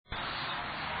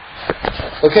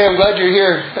Okay, I'm glad you're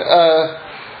here.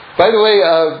 By the way,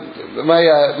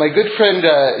 my good friend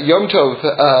Yom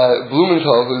Tov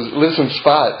Blumenthal, who lives in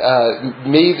Spot,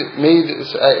 made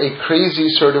a crazy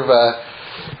sort of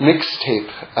mixtape,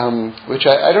 which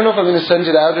I don't know if I'm going to send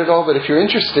it out at all, but if you're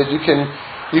interested, you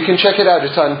can check it out.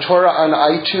 It's on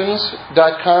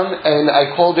TorahOnITunes.com, and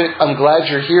I called it "I'm Glad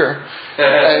You're Here."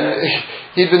 And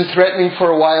he'd been threatening for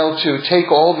a while to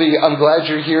take all the "I'm Glad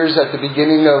You're Here's" at the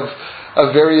beginning of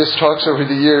various talks over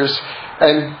the years,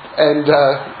 and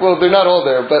well, they're not all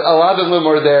there, but a lot of them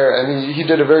are there, and he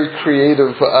did a very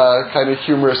creative, kind of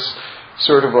humorous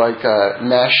sort of like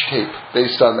mash tape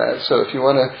based on that. So if you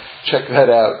want to check that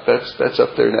out, that's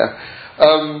up there now.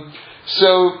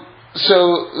 So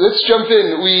let's jump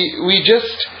in. We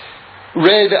just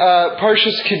read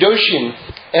Parshas Kedoshim,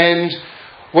 and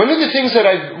one of the things that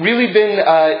I've really been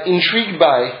intrigued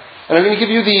by, and I'm going to give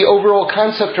you the overall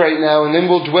concept right now, and then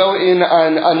we'll dwell in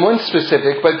on one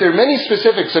specific. But there are many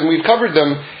specifics, and we've covered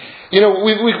them. You know,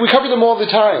 we cover them all the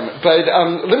time. But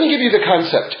let me give you the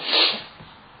concept.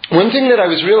 One thing that I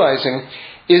was realizing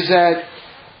is that,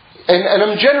 and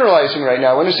I'm generalizing right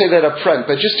now. I want to say that up front,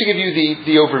 but just to give you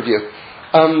the overview.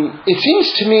 It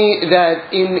seems to me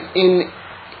that in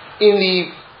the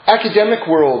academic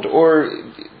world, or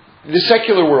the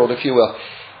secular world, if you will,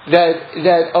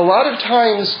 that a lot of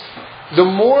times, the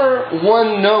more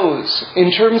one knows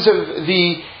in terms of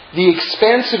the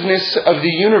expansiveness of the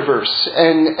universe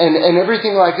and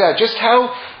everything like that, just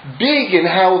how big and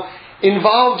how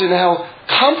involved and how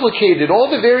complicated all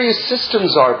the various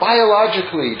systems are,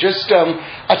 biologically, just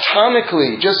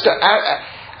atomically, just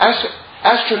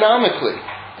astronomically.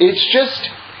 It's just,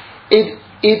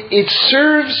 it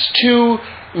serves to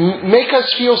make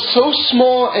us feel so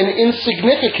small and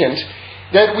insignificant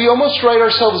that we almost write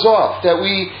ourselves off, that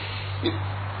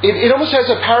it almost has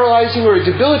a paralyzing or a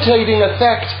debilitating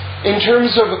effect in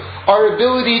terms of our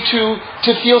ability to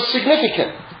feel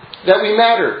significant, that we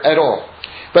matter at all.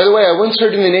 By the way, I once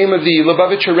heard in the name of the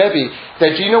Lubavitcher Rebbe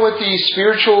that, do you know what the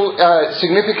spiritual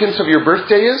significance of your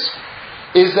birthday is?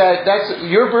 Is that that's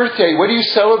your birthday. What do you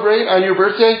celebrate on your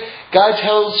birthday? God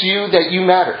tells you that you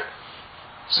matter.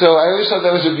 So I always thought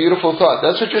that was a beautiful thought.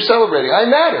 That's what you're celebrating. I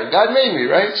matter. God made me,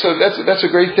 right? So that's a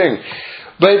great thing.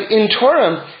 But in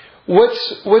Torah,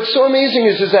 what's so amazing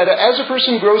is that as a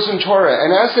person grows in Torah,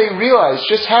 and as they realize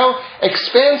just how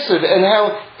expansive and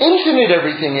how infinite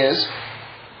everything is,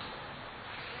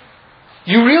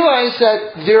 you realize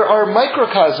that there are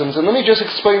microcosms. And let me just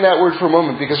explain that word for a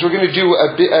moment, because we're going to do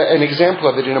an example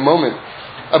of it in a moment.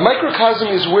 A microcosm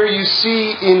is where you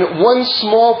see in one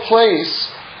small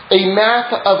place a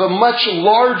map of a much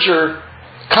larger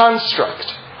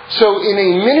construct. So in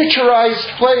a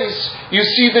miniaturized place, you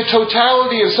see the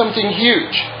totality of something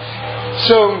huge.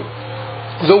 So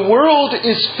the world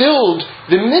is filled,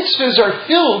 the mitzvahs are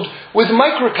filled with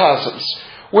microcosms,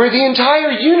 where the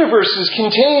entire universe is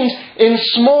contained in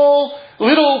small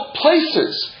little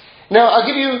places. Now, I'll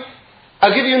give you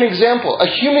an example. A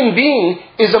human being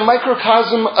is a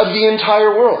microcosm of the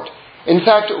entire world. In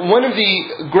fact, one of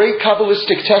the great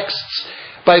Kabbalistic texts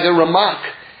by the Ramak,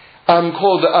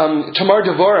 called Tamar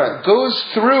Devora, goes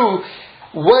through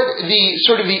what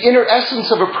the inner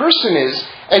essence of a person is,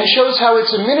 and shows how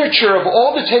it's a miniature of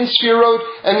all the 10 Sefirot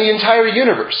and the entire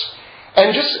universe.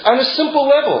 And just on a simple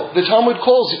level, the Talmud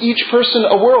calls each person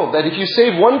a world. That if you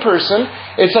save one person,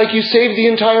 it's like you saved the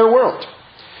entire world.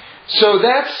 So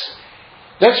that's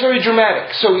very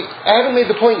dramatic. So I haven't made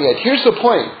the point yet. Here's the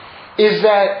point: is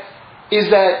that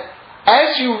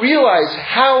as you realize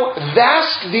how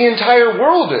vast the entire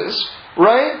world is,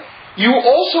 right, you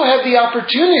also have the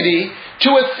opportunity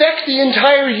to affect the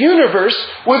entire universe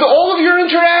with all of your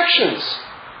interactions.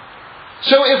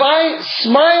 So if I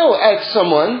smile at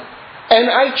someone, and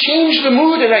I change the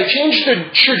mood and I change the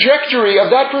trajectory of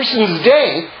that person's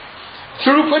day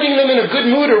through putting them in a good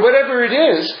mood or whatever it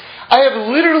is, I have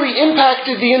literally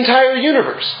impacted the entire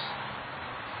universe.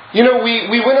 You know,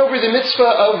 we went over the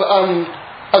mitzvah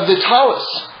of the talis,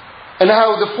 and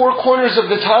how the four corners of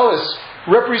the talis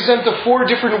represent the four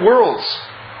different worlds,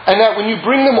 and that when you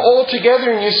bring them all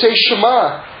together and you say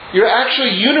Shema, you're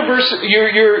actually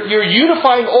you're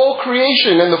unifying all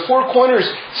creation, and the four corners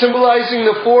symbolizing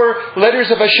the four letters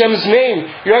of Hashem's name.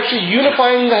 You're actually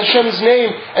unifying Hashem's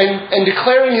name and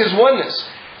declaring His oneness.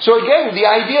 So again, the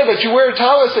idea that you wear a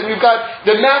talis and you've got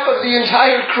the map of the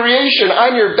entire creation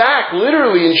on your back,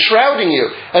 literally enshrouding you,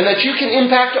 and that you can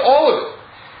impact all of it.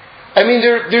 I mean,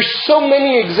 there's so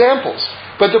many examples.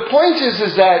 But the point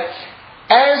is that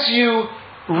as you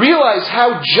realize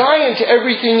how giant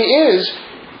everything is,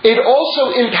 it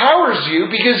also empowers you,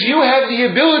 because you have the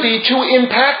ability to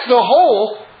impact the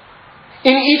whole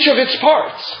in each of its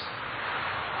parts.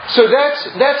 So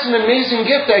that's an amazing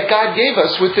gift that God gave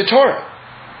us with the Torah.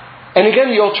 And again,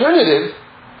 the alternative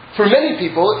for many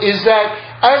people is that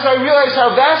as I realize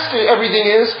how vast everything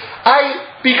is, I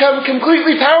become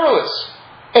completely powerless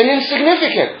and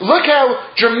insignificant. Look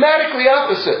how dramatically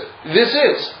opposite this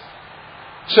is.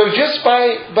 So just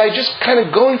by just kind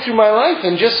of going through my life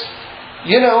and just,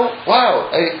 wow,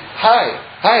 hi,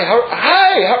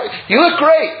 you look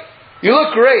great. You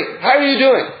look great. How are you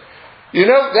doing?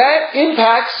 That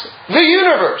impacts the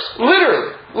universe.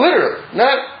 Literally.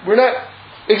 We're not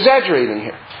exaggerating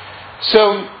here.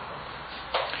 So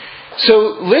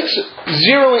let's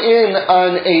zero in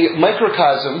on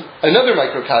another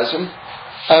microcosm.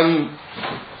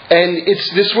 And it's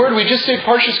this word, we just say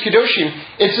Parshas Kedoshim,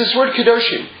 it's this word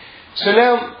Kedoshim. So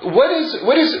now, what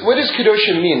does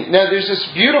Kedoshim mean? Now there's this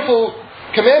beautiful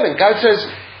commandment. God says,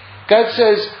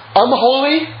 I'm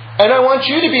holy, and I want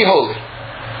you to be holy.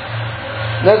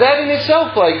 Now that in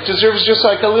itself deserves just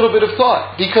a little bit of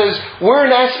thought, because we're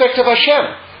an aspect of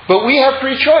Hashem, but we have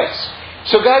free choice.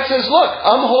 So God says, look,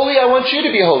 I'm holy, I want you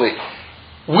to be holy.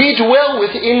 We dwell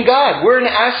within God. We're an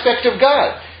aspect of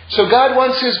God. So God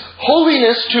wants His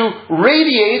holiness to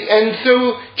radiate and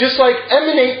to just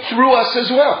emanate through us as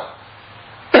well.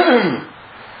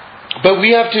 But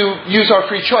we have to use our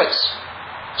free choice.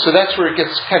 So that's where it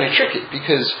gets kind of tricky,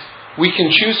 because we can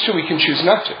choose to, we can choose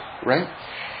not to, right?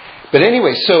 But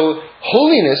anyway, so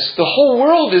holiness, the whole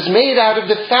world is made out of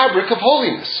the fabric of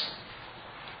holiness.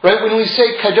 Right? When we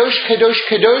say Kadosh, Kadosh,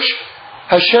 Kadosh,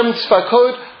 Hashem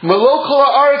Tzvakot, Melo Kol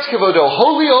Haaretz Kevodo,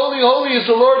 holy, holy, holy is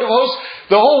the Lord of hosts.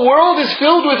 The whole world is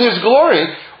filled with His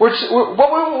glory. What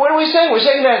are we saying? We're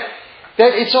saying that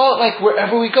it's all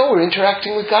wherever we go, we're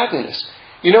interacting with godliness.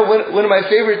 One of my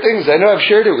favorite things, I know I've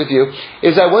shared it with you,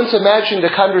 is I once imagined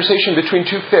a conversation between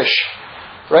two fish.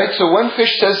 Right? So one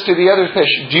fish says to the other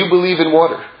fish, do you believe in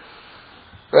water?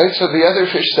 Right? So the other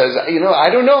fish says, I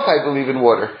don't know if I believe in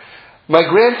water. My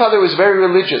grandfather was very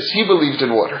religious. He believed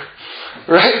in water.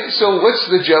 Right? So what's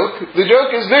the joke? The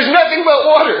joke is there's nothing but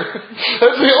water.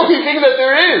 That's the only thing that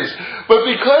there is. But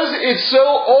because it's so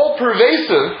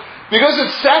all-pervasive, because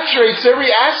it saturates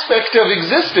every aspect of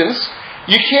existence,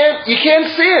 you can't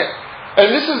see it.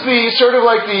 And this is the sort of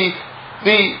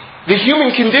the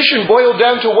human condition boiled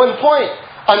down to one point.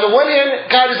 On the one hand,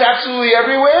 God is absolutely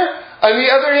everywhere. On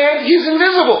the other hand, He's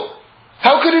invisible.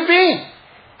 How could it be?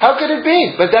 How could it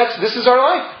be? But this is our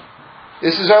life.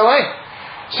 This is our life.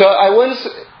 So I once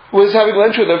was having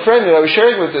lunch with a friend, and I was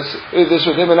sharing this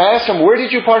with him, and I asked him, where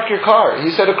did you park your car?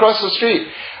 He said, across the street.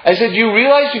 I said, do you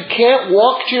realize you can't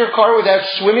walk to your car without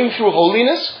swimming through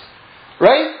holiness?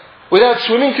 Right? Without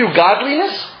swimming through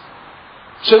godliness?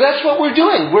 So that's what we're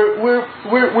doing.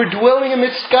 We're dwelling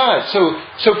amidst God.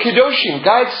 So Kedoshim,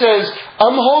 God says,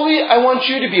 I'm holy, I want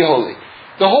you to be holy.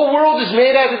 The whole world is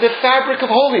made out of the fabric of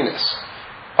holiness.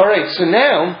 Alright, so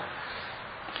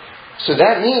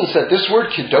that means that this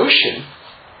word Kedoshim,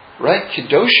 right?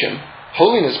 Kedoshim,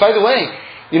 holiness. By the way,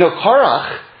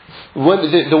 Korach,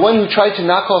 the one who tried to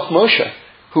knock off Moshe,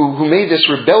 who made this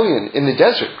rebellion in the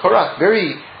desert. Korach,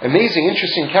 very amazing,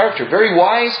 interesting character, very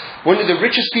wise, one of the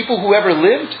richest people who ever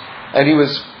lived, and he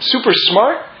was super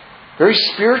smart, very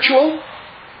spiritual,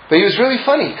 but he was really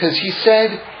funny, because he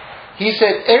said,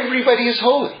 everybody is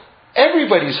holy.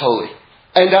 Everybody's holy.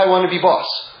 And I want to be boss.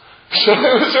 So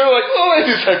it was sort of wait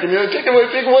a second,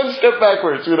 take one step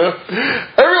backwards,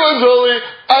 Everyone's holy,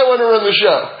 I want to run the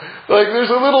show. There's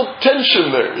a little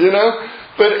tension there,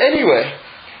 But anyway,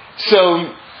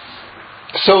 so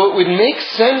it would make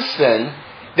sense then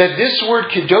that this word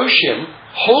Kedoshim,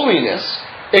 holiness,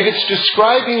 if it's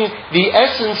describing the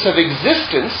essence of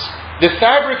existence, the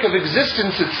fabric of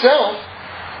existence itself,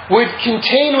 would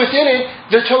contain within it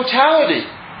the totality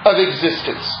of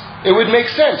existence. It would make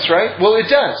sense, right? Well, it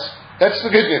does. That's the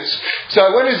good news. So I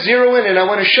want to zero in and I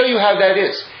want to show you how that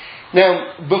is.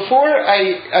 Now, before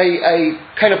I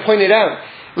kind of point it out,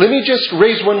 let me just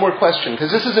raise one more question,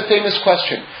 because this is a famous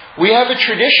question. We have a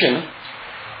tradition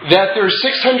that there are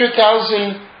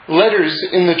 600,000 letters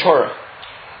in the Torah,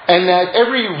 and that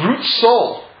every root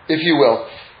soul, if you will,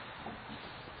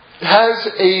 has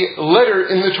a letter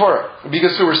in the Torah,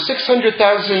 because there were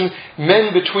 600,000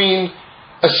 men between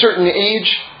a certain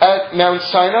age at Mount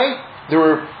Sinai. There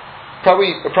were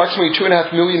probably approximately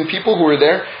 2.5 million people who were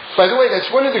there. By the way, that's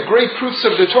one of the great proofs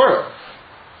of the Torah,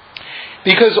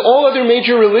 because all other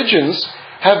major religions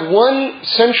have one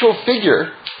central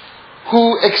figure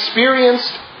who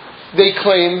experienced, they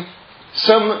claim,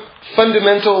 some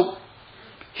fundamental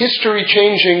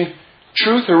history-changing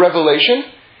truth or revelation,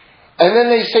 and then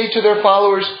they say to their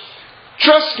followers,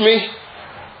 trust me,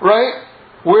 right?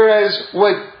 Whereas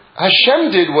what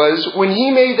Hashem did was, when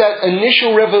He made that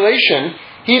initial revelation,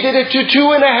 He did it to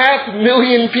 2.5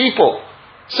 million people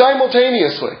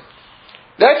simultaneously.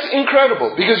 That's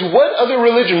incredible, because what other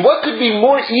religion, what could be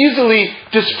more easily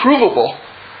disprovable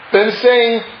than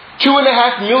saying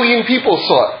 2.5 million people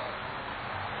saw it?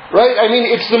 Right? I mean,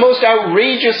 it's the most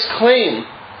outrageous claim,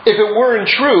 if it weren't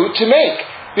true, to make,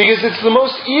 because it's the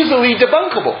most easily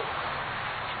debunkable.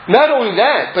 Not only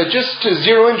that, but just to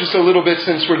zero in just a little bit,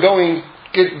 since we're gearing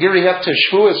up to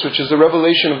Shavuos, which is the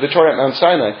revelation of the Torah at Mount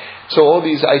Sinai. So all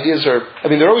these ideas are,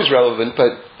 they're always relevant,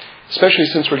 but especially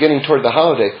since we're getting toward the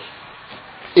holiday.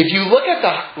 If you look at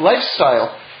the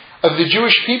lifestyle of the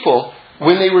Jewish people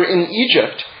when they were in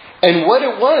Egypt, and what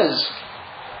it was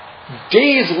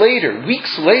days later,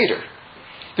 weeks later,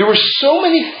 there were so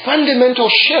many fundamental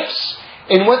shifts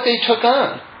in what they took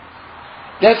on,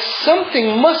 that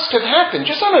something must have happened,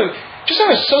 just on a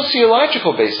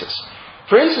sociological basis.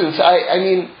 For instance,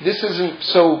 this isn't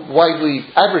so widely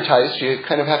advertised. You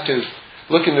kind of have to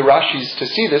look in the Rashis to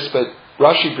see this, but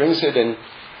Rashi brings it, and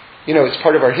it's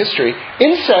part of our history.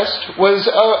 Incest was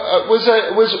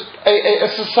a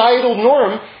societal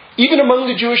norm even among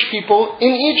the Jewish people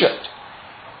in Egypt.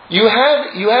 You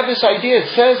have this idea. It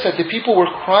says that the people were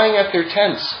crying at their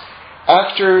tents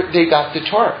after they got the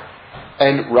Torah,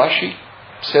 and Rashi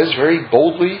says very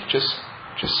boldly, just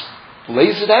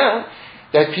lays it out,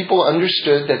 that people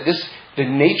understood that the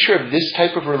nature of this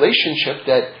type of relationship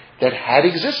that had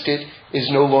existed is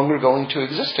no longer going to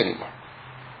exist anymore.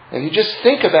 And you just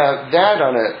think about that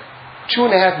on a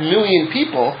 2.5 million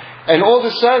people, and all of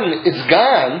a sudden it's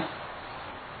gone.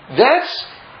 That's,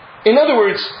 in other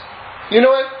words, you know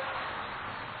what?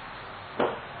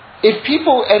 If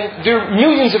people, and there are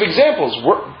millions of examples,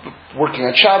 working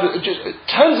on Shabbat, just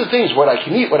tons of things, what I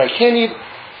can eat, what I can't eat.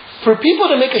 For people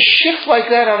to make a shift like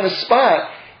that on the spot,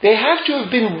 they have to have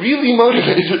been really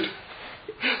motivated.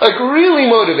 Like really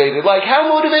motivated. Like how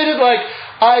motivated? Like,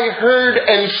 I heard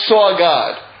and saw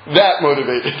God. That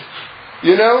motivated.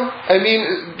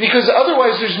 Because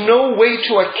otherwise there's no way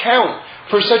to account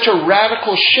for such a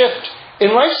radical shift in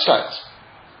lifestyles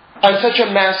on such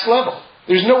a mass level.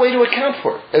 There's no way to account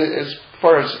for it, as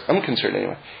far as I'm concerned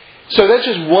anyway. So that's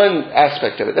just one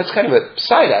aspect of it. That's kind of a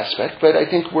side aspect, but I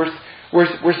think worth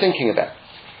thinking about.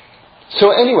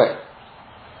 So anyway,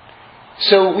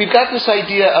 so we've got this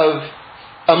idea of,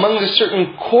 among the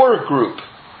certain core group,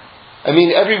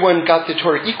 everyone got the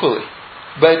Torah equally,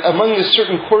 but among the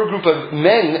certain core group of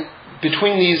men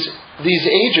between these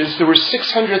ages, there were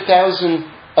 600,000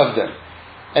 of them.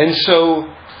 And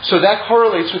so that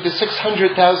correlates with the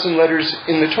 600,000 letters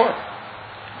in the Torah.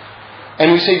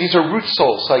 And we say these are root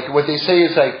souls. Like what they say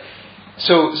is like,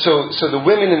 so the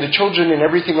women and the children and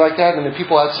everything like that, and the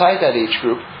people outside that age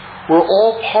group, were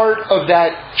all part of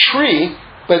that tree,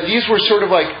 but these were sort of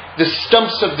like the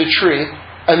stumps of the tree,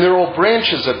 and they're all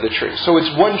branches of the tree. So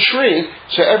it's one tree,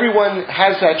 so everyone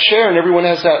has that share and everyone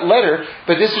has that letter,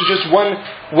 but this is just one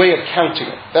way of counting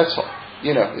it. That's all.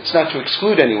 It's not to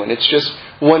exclude anyone. It's just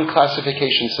one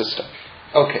classification system.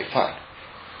 Okay, fine.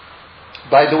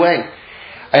 By the way,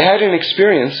 I had an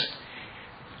experience,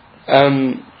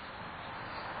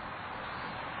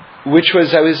 which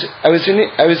was I was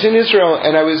in Israel,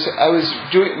 and I was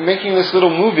making this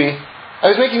little movie. I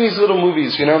was making these little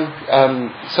movies,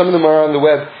 some of them are on the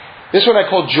web. This one I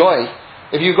call Joy.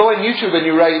 If you go on YouTube and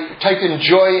you type in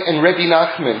Joy and Rebbe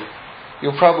Nachman,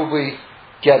 you'll probably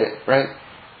get it, right?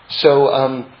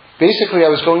 So basically I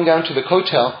was going down to the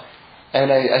Kotel,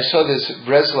 and I saw this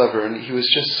Breslever, and he was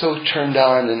just so turned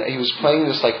on, and he was playing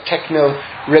this like techno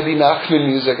Rebbe Nachman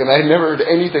music, and I had never heard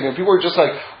anything, and people were just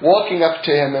like walking up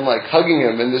to him and like hugging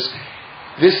him, and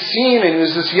this scene, and it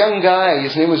was this young guy,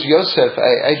 his name was Yosef.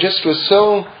 I just was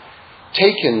so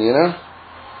taken,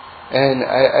 and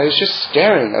I was just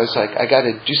staring. I was like, I got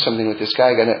to do something with this guy.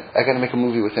 I got to make a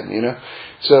movie with him,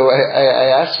 So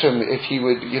I asked him if he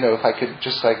would, if I could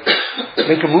just like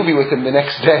make a movie with him the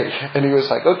next day, and he was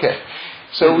like, okay.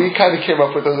 So we kind of came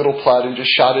up with a little plot and just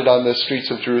shot it on the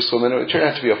streets of Jerusalem, and it turned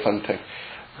out to be a fun thing.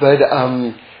 But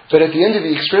at the end of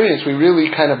the experience, we really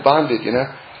kind of bonded,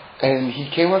 And he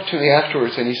came up to me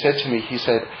afterwards and he said to me,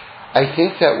 I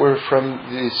think that we're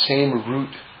from the same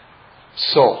root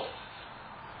soul.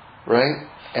 Right?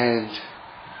 And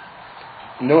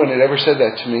no one had ever said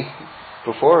that to me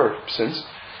before or since.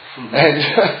 Mm-hmm. And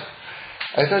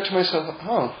I thought to myself,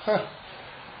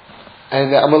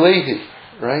 And I'm a Levi,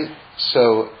 right?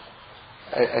 So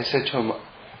I said to him,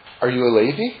 are you a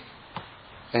Levi?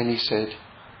 And he said,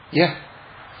 yeah.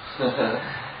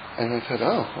 And I thought,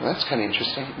 well, that's kind of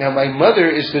interesting. Now, my mother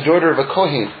is the daughter of a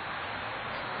Kohen.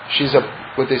 She's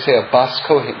what they say, a Bas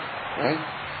Kohen, right?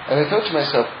 And I thought to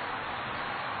myself,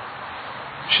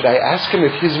 should I ask him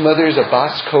if his mother is a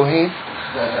Bas Kohen?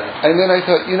 And then I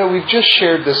thought, we've just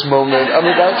shared this moment. I'm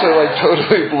about to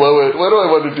totally blow it. What do I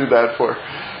want to do that for?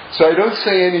 So I don't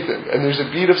say anything. And there's a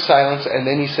beat of silence. And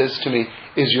then he says to me,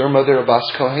 is your mother a Bas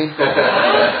Kohen?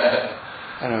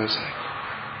 And I was like,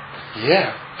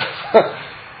 yeah.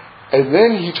 And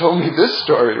then he told me this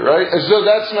story, right? As though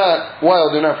that's not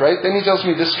wild enough, right? Then he tells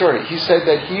me this story. He said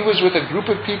that he was with a group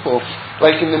of people,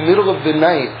 in the middle of the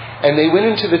night, and they went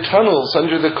into the tunnels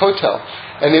under the Kotel,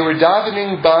 and they were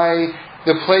davening by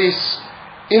the place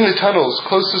in the tunnels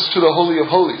closest to the Holy of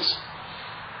Holies.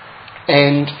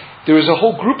 And there was a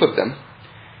whole group of them.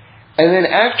 And then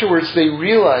afterwards they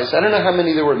realized, I don't know how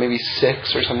many there were, maybe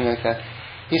 6 or something like that.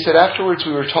 He said, afterwards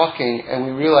we were talking and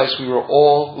we realized we were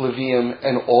all Levium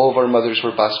and all of our mothers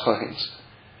were Bas Kohens.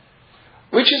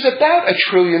 Which is about 1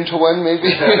 trillion to 1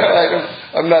 maybe.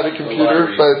 I'm not a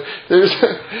computer, but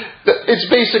it's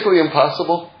basically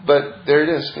impossible, but there it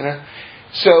is,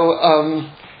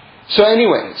 So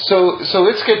anyway, so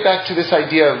let's get back to this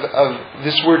idea of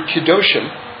this word Kedoshim,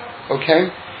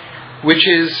 okay? Which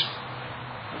is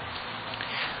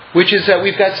that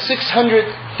we've got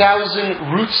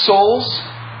 600,000 root souls,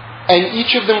 and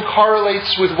each of them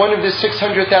correlates with one of the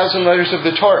 600,000 letters of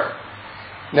the Torah.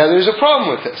 Now there's a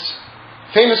problem with this.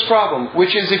 Famous problem,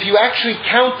 which is if you actually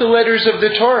count the letters of the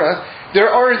Torah, there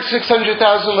aren't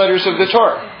 600,000 letters of the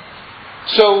Torah.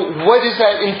 So what is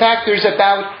that? In fact, there's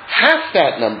about half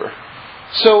that number.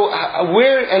 So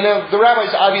and the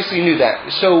rabbis obviously knew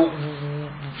that. So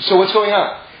what's going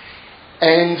on?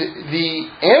 And the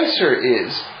answer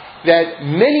is that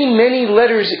many, many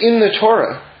letters in the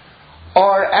Torah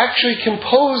are actually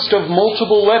composed of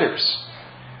multiple letters.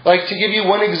 Like, to give you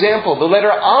one example, the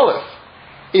letter Aleph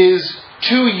is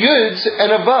 2 Yuds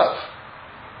and a Vav.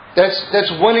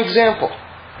 That's one example.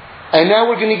 And now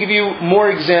we're going to give you more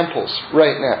examples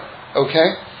right now.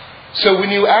 Okay? So when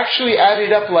you actually add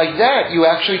it up like that, you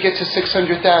actually get to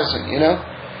 600,000,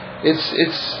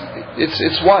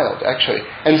 It's wild, actually.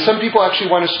 And some people actually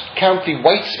want to count the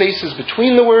white spaces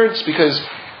between the words because,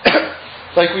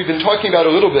 like we've been talking about a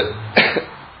little bit,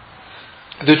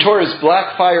 the Torah is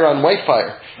black fire on white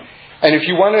fire. And if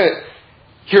you want to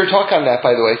hear a talk on that,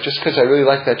 by the way, just because I really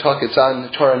like that talk, it's on the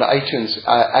Torah on iTunes.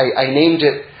 I named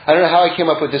it, I don't know how I came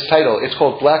up with this title. It's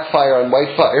called Black Fire on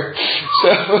White Fire.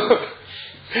 So,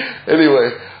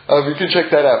 anyway, you can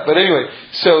check that out. But anyway,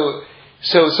 so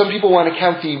some people want to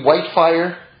count the white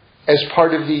fire as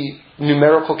part of the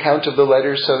numerical count of the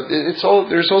letters. So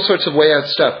there's all sorts of way out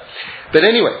stuff. But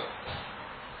anyway,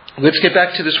 let's get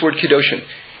back to this word Kedoshim.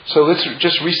 So let's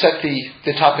just reset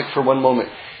the topic for one moment.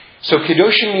 So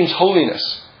Kedoshim means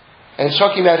holiness. And it's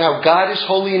talking about how God is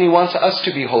holy and He wants us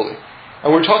to be holy.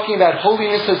 And we're talking about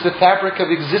holiness as the fabric of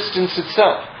existence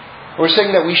itself. We're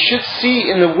saying that we should see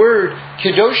in the word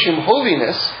Kedoshim,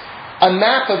 holiness, a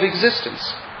map of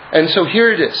existence. And so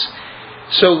here it is.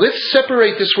 So let's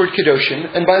separate this word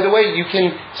Kedoshim. And by the way, you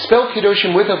can spell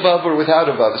Kedoshim with a Vav or without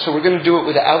a Vav. So we're going to do it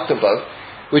without the Vav,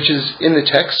 which is in the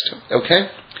text. Okay?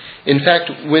 In fact,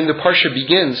 when the Parsha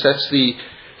begins, that's the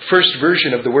first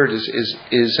version of the word is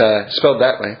spelled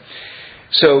that way.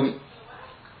 So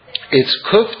it's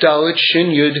Kuf Dalet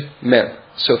Shin Yud Mem.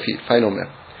 Sophie, final Mem.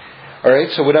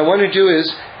 Alright, so what I want to do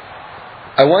is,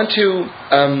 I want to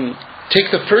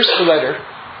take the first letter,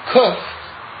 Kuf,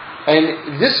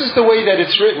 and this is the way that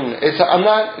it's written.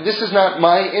 This is not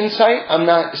my insight. I'm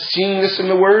not seeing this in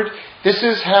the word. This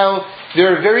is how,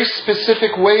 there are very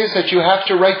specific ways that you have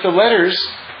to write the letters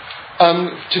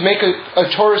to make a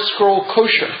Torah scroll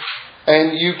kosher.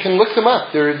 And you can look them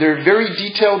up. There are very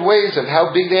detailed ways of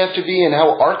how big they have to be and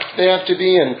how arced they have to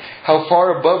be and how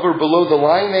far above or below the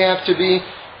line they have to be.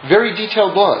 Very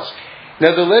detailed laws.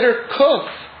 Now the letter Kuf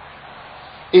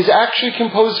is actually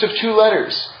composed of 2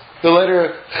 letters. The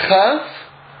letter Chaf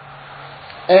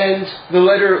and the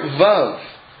letter Vav.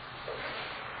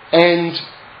 And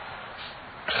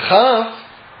Chaf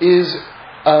is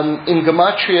in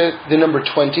Gematria the number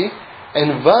 20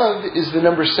 and Vav is the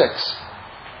number 6.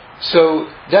 So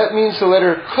that means the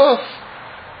letter Kuf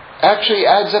actually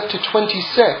adds up to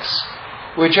 26,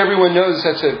 which everyone knows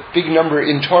that's a big number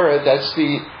in Torah. That's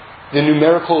the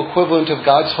numerical equivalent of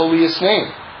God's holiest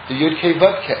name, the Yud Kei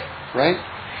Vav Kei, right?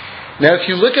 Now if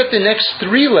you look at the next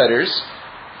 3 letters,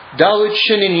 Dalet,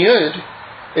 Shin, and Yud,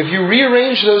 if you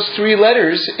rearrange those 3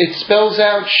 letters, it spells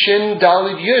out Shin,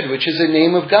 Dalet, Yud, which is a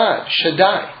name of God,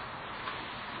 Shaddai.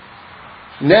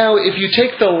 Now, if you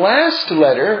take the last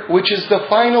letter, which is the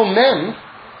final Mem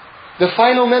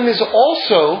is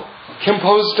also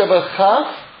composed of a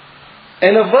Chaf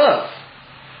and a Vav,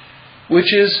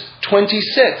 which is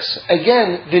 26.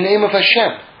 Again, the name of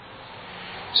Hashem.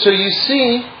 So you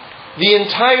see, the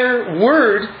entire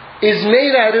word is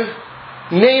made out of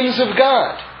names of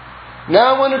God.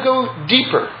 Now I want to go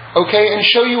deeper, okay, and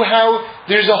show you how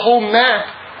there's a whole map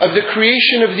of the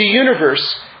creation of the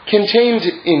universe contained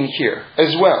in here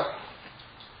as well.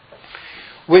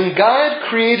 When God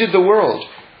created the world,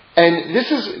 and this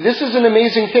is an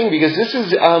amazing thing, because this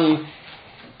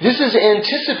is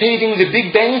anticipating the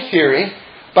Big Bang Theory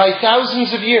by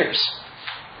thousands of years.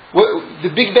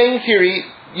 The Big Bang Theory,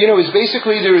 is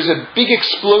basically there was a big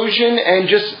explosion and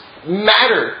just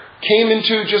matter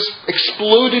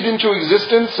exploded into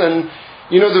existence, and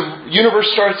the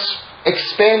universe starts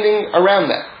expanding around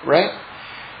that, right?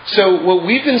 So what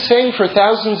we've been saying for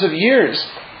thousands of years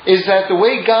is that the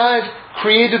way God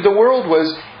created the world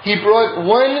was He brought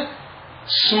one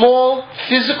small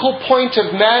physical point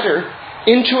of matter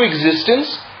into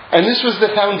existence, and this was the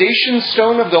foundation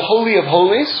stone of the Holy of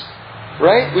Holies,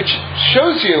 right? Which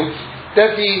shows you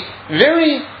that the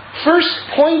very first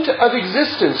point of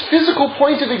existence, physical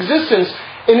point of existence,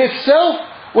 in itself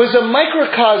was a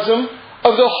microcosm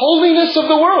of the holiness of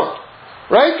the world,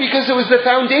 right? Because it was the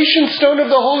foundation stone of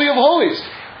the Holy of Holies.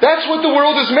 That's what the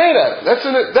world is made out of.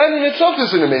 That in itself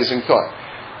is an amazing thought,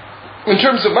 in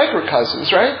terms of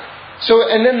microcosms, right? So,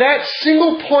 and then that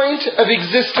single point of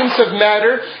existence of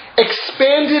matter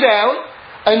expanded out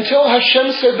until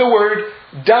Hashem said the word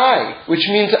 "die," which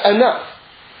means enough.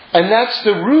 And that's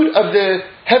the root of the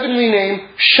heavenly name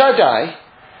Shaddai,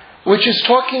 which is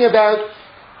talking about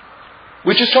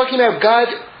God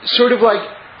sort of like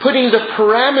putting the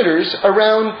parameters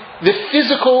around the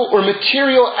physical or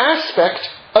material aspect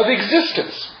of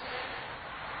existence.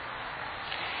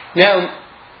 Now,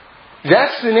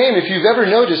 that's the name. If you've ever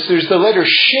noticed, there's the letter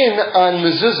Shin on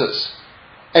mezuzahs.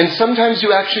 And sometimes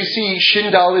you actually see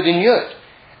Shin, Dalet, and Yud.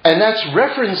 And that's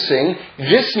referencing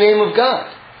this name of God.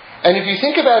 And if you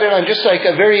think about it on just like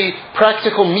a very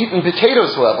practical meat and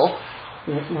potatoes level,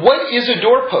 what is a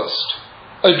doorpost?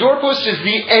 A doorpost is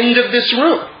the end of this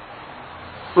room.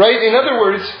 Right? In other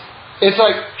words, it's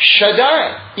like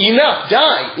Shaddai, enough,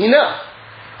 die, enough.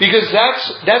 Because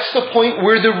that's the point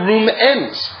where the room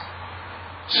ends.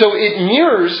 So it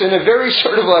mirrors in a very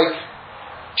sort of like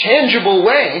tangible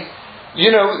way,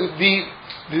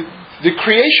 the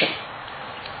creation.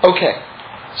 Okay.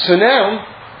 So now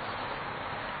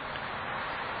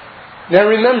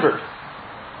remember,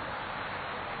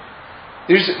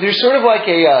 there's sort of like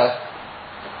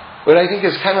what I think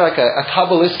is kind of like a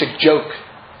Kabbalistic joke,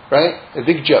 right? A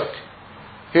big joke.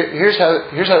 Here's how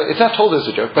it's not told as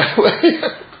a joke, by the way,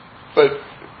 but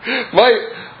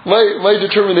my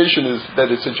determination is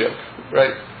that it's a joke,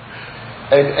 right?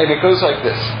 And it goes like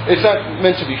this. It's not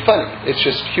meant to be funny. It's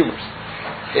just humorous.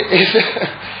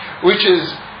 Which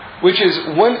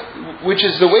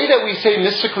is the way that we say,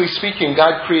 mystically speaking,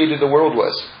 God created the world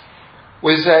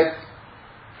was that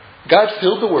God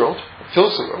fills the world,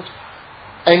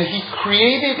 and He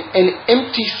created an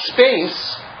empty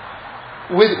space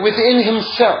within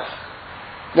Himself.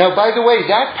 Now, by the way,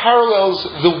 that parallels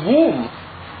the womb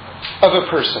of a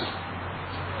person,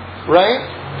 right?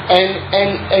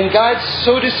 And God,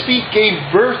 so to speak,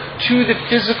 gave birth to the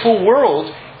physical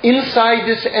world inside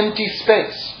this empty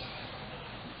space.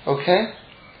 Okay?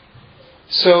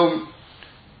 So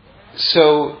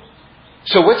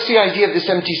what's the idea of this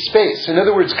empty space? In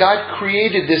other words, God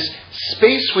created this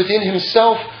space within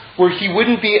Himself where He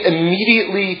wouldn't be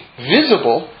immediately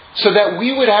visible, so that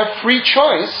we would have free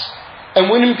choice and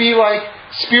wouldn't be like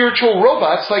spiritual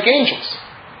robots like angels.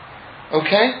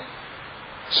 Okay?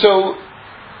 So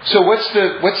what's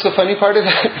the funny part of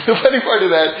that? The funny part of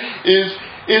that is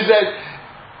that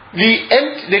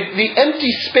the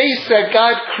empty space that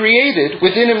God created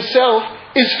within Himself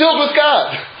is filled with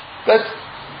God.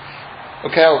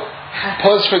 Okay, I'll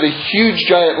pause for the huge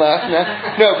giant laugh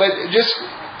now. No, but just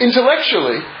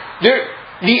intellectually,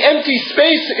 the empty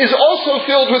space is also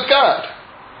filled with God.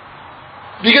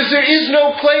 Because there is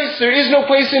no place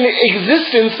in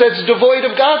existence that's devoid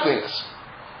of godliness.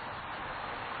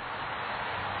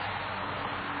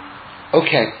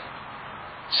 Okay.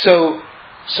 So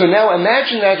now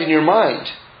imagine that in your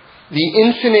mind. The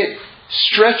infinite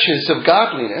stretches of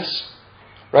godliness,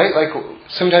 right? Like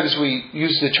sometimes we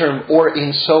use the term or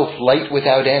in sof, light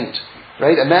without end.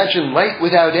 Right? Imagine light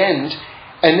without end,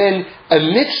 and then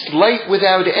amidst light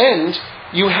without end,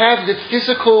 you have the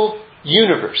physical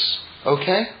universe.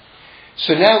 Okay?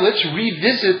 So now let's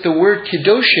revisit the word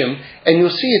Kedoshim, and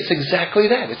you'll see it's exactly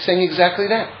that. It's saying exactly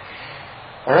that.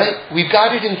 Alright? We've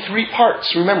got it in 3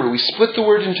 parts. Remember, we split the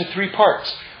word into 3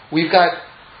 parts. We've got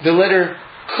the letter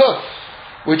Kuf,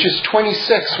 which is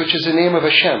 26, which is the name of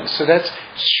Hashem. So that's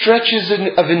stretches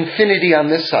of infinity on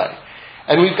this side.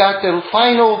 And we've got the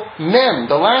final Mem,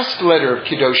 the last letter of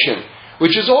Kedoshim,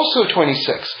 which is also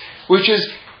 26, which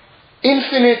is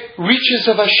infinite reaches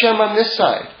of Hashem on this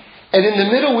side. And in the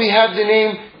middle we have the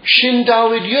name Shin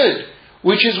Daled Yud,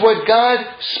 which is what God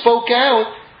spoke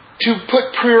out to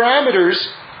put parameters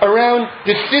around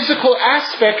the physical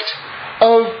aspect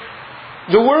of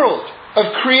the world,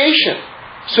 of creation.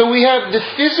 So we have the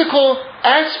physical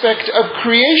aspect of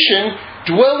creation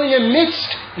dwelling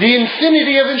amidst the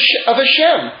infinity of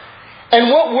Hashem. And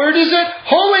what word is it?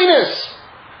 Holiness!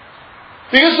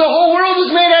 Because the whole world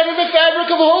is made out of the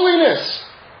fabric of holiness.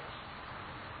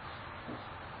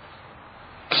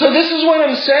 So this is what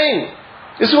I'm saying.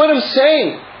 This is what I'm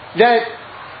saying. That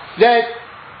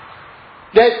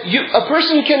a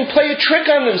person can play a trick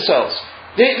on themselves.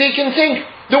 They can think,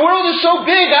 the world is so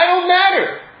big, I don't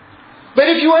matter. But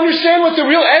if you understand what the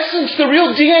real essence, the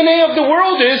real DNA of the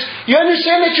world is, you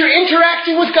understand that you're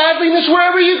interacting with godliness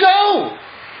wherever you go.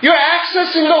 You're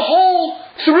accessing the whole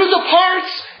through the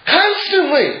parts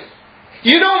constantly.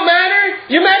 You don't matter.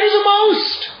 You matter the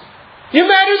most. You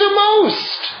matter the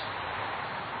most.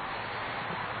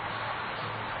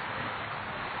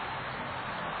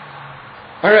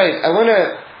 All right, I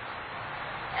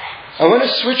want to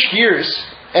switch gears,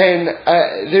 and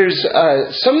there's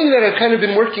something that I've kind of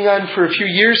been working on for a few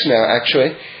years now,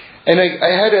 actually, and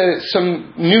I had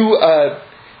some new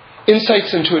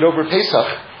insights into it over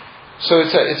Pesach. So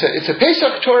it's a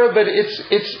Pesach Torah, but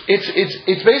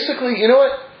it's basically, you know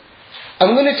what?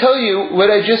 I'm going to tell you what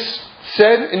I just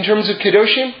said in terms of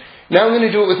Kedoshim. Now I'm going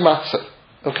to do it with matzah,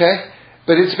 okay?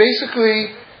 But it's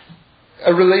basically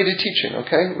a related teaching,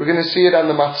 okay? We're going to see it on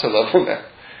the matzah level now,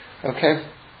 okay?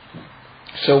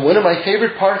 So one of my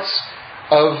favorite parts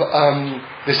of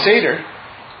the Seder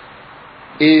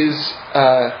is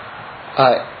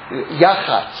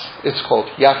Yachatz. It's called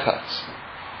Yachatz.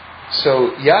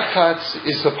 So Yachatz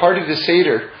is the part of the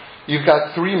Seder. You've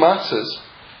got 3 matzahs.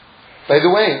 By the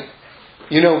way,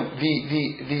 you know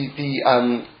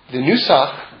the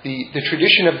Nusach, the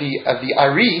tradition of the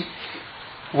Ari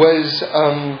was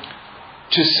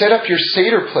to set up your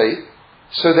Seder plate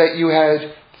so that you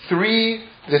had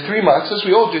the 3 matzahs.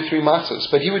 We all do 3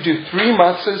 matzahs, but he would do 3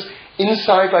 matzahs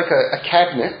inside like a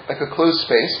cabinet, like a closed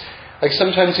space. Like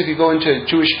sometimes if you go into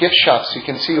Jewish gift shops, you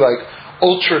can see like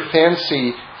ultra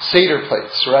fancy Seder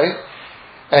plates, right?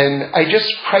 And I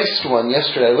just priced one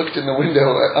yesterday. I looked in the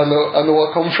window on the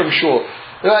walk home from shul.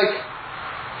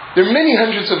 They're many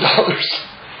hundreds of dollars,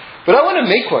 but I want to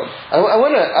make one. I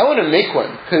want to make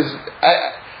one because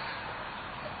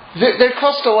they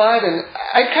cost a lot, and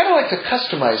I'd kind of like to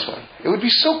customize one. It would be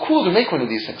so cool to make one of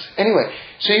these things. Anyway,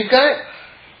 so you've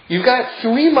got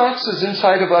 3 matzahs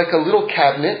inside of like a little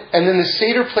cabinet, and then the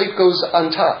Seder plate goes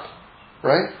on top,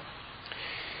 right?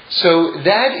 So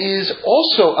that is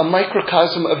also a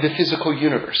microcosm of the physical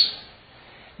universe.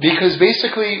 Because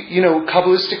basically, you know,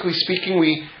 Kabbalistically speaking,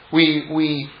 we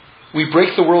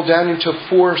break the world down into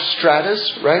 4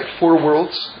 stratas, right? 4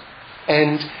 worlds.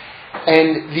 And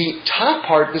the top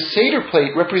part, the Seder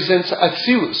plate, represents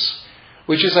Atzilus,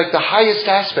 which is like the highest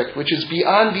aspect, which is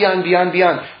beyond.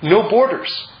 No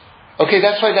borders. Okay,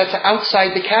 that's why that's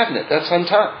outside the cabinet. That's on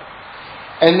top.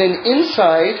 And then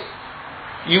inside,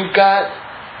 you've got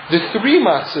the 3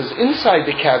 matzahs inside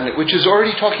the cabinet, which is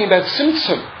already talking about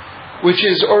Tzimtzum, which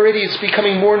is already, it's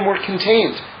becoming more and more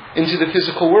contained into the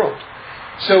physical world.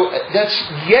 So that's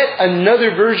yet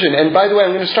another version. And by the way,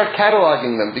 I'm going to start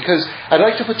cataloging them because I'd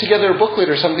like to put together a booklet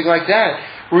or something like that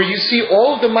where you see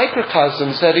all of the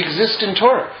microcosms that exist in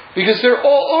Torah, because they're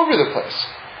all over the place.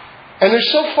 And they're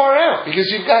so far out because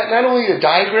you've got not only a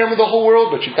diagram of the whole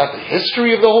world, but you've got the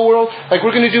history of the whole world. Like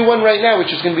we're going to do one right now,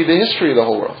 which is going to be the history of the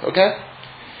whole world. Okay?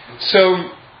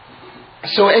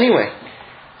 So anyway,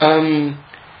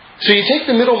 so you take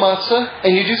the middle matzah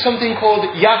and you do something called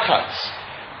Yachatz,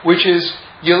 which is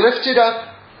you lift it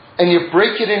up and you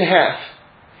break it in half.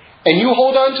 And you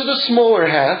hold on to the smaller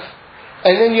half,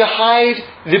 and then you hide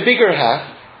the bigger half,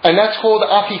 and that's called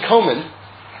Afikomen.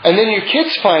 And then your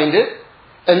kids find it,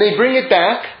 and they bring it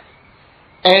back,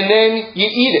 and then you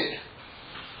eat it.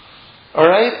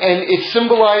 Alright? And it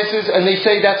symbolizes, and they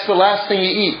say that's the last thing you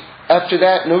eat. After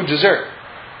that, no dessert.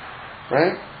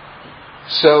 Right?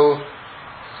 So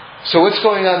what's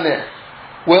going on there?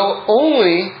 Well,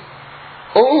 only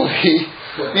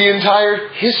the entire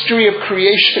history of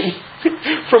creation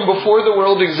from before the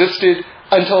world existed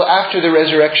until after the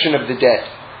resurrection of the dead.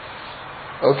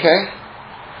 Okay?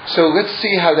 So let's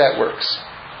see how that works.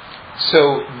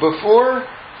 So before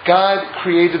God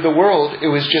created the world, it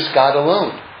was just God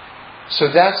alone. So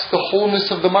that's the wholeness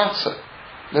of the matzah.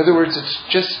 In other words, it's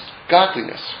just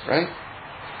godliness, right?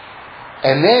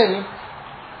 And then,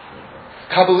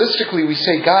 Kabbalistically, we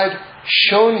say God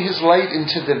shone His light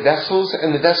into the vessels,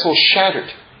 and the vessels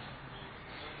shattered.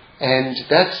 And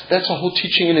that's a whole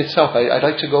teaching in itself. I'd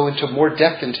like to go into more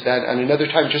depth into that on another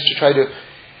time, just to try to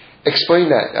explain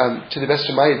that to the best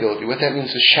of my ability, what that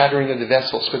means, the shattering of the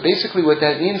vessels. But basically what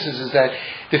that means is that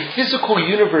the physical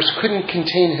universe couldn't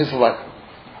contain His light,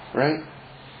 right?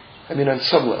 I mean, on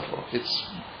some level,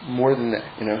 it's more than that,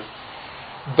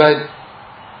 But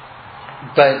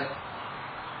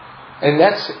and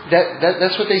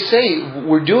that's what they say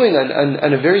we're doing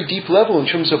on a very deep level in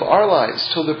terms of our lives,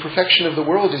 till the perfection of the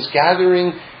world is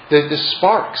gathering the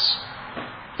sparks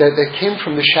that came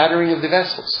from the shattering of the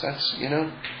vessels. That's,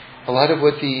 a lot of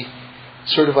what the,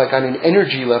 sort of like on an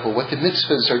energy level, what the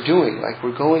mitzvahs are doing. Like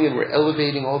we're going and we're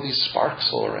elevating all these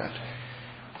sparks all around.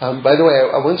 By the way,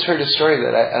 I once heard a story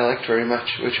that I liked very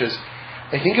much, which was,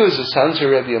 I think it was a Sanzer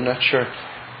Rebbe, I'm not sure,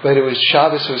 but it was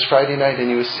Shabbos, it was Friday night, and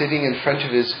he was sitting in front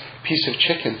of his piece of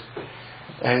chicken,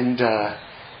 and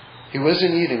he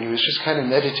wasn't eating, he was just kind of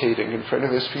meditating in front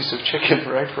of his piece of chicken,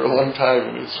 right, for a long time,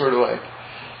 and it was sort of like,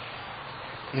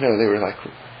 they were like,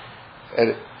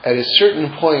 at a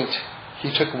certain point,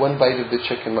 he took one bite of the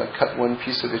chicken, like cut one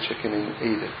piece of the chicken and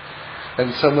ate it.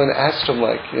 And someone asked him,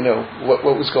 what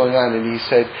was going on, and he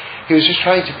said he was just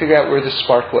trying to figure out where the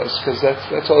spark was, because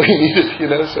that's all he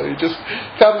needed, So he just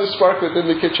found the spark within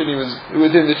the kitchen.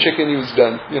 Within the chicken. He was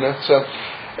done, So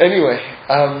anyway,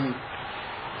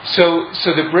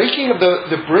 so the breaking of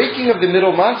the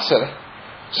middle matzah.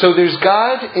 So there's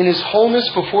God in His wholeness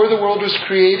before the world was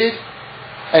created,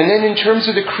 and then in terms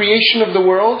of the creation of the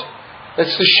world,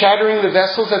 that's the shattering of the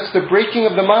vessels. That's the breaking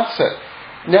of the matzah.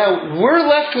 Now, we're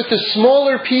left with the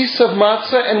smaller piece of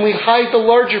matzah and we hide the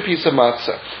larger piece of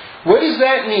matzah. What does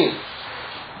that mean?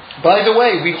 By the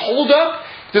way, we hold up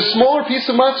the smaller piece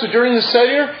of matzah during the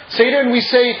Seder and we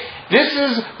say, this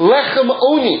is lechem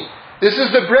oni. This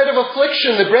is the bread of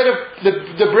affliction, the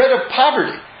bread of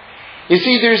poverty. You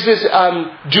see, there's this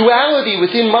duality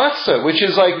within matzah, which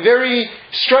is very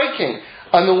striking.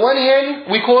 On the one hand,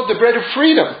 we call it the bread of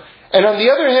freedom. And on the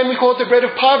other hand, we call it the bread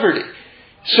of poverty.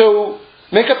 So,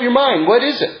 make up your mind. What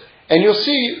is it? And you'll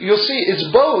see it's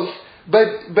both, but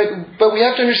we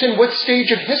have to understand what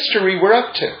stage of history we're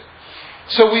up to.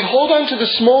 So we hold on to the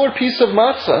smaller piece of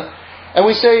matzah, and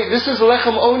we say, this is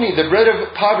lechem oni, the bread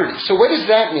of poverty. So what does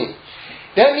that mean?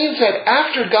 That means that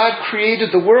after God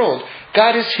created the world,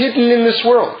 God is hidden in this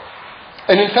world.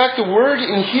 And in fact, the word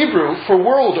in Hebrew for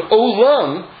world,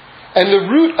 olam, and the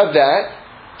root of that,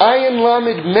 ayin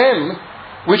lamed mem,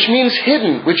 which means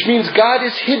hidden, which means God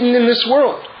is hidden in this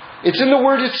world. It's in the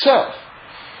word itself.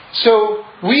 So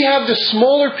we have the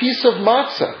smaller piece of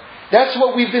matzah. That's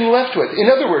what we've been left with. In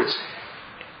other words,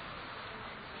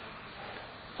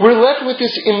 we're left with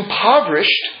this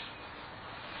impoverished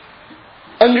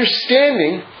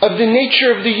understanding of the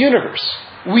nature of the universe.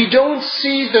 We don't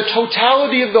see the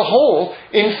totality of the whole.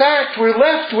 In fact, we're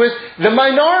left with the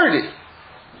minority.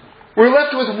 We're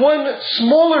left with one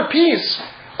smaller piece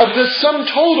of the sum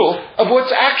total of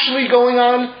what's actually going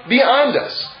on beyond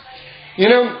us.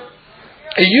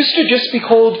 It used to just be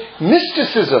called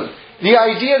mysticism, the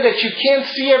idea that you can't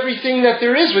see everything that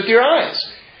there is with your eyes.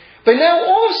 But now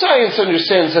all of science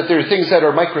understands that there are things that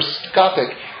are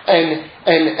microscopic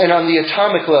and on the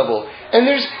atomic level. And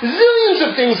there's zillions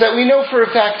of things that we know for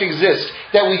a fact exist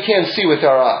that we can't see with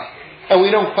our eye. And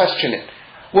we don't question it.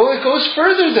 Well, it goes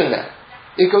further than that.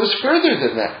 It goes further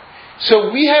than that.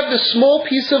 So we have the small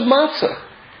piece of matzah.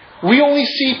 We only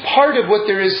see part of what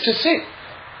there is to see.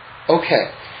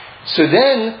 Okay. So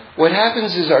then what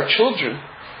happens is our children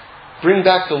bring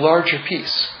back the larger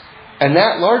piece. And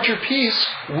that larger piece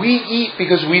we eat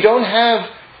because we don't have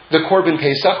the Korban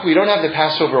Pesach. We don't have the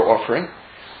Passover offering.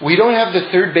 We don't have the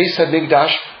third Beis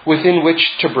HaMikdash within which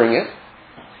to bring it.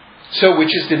 So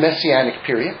which is the Messianic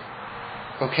period.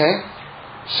 Okay.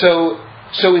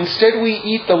 So instead we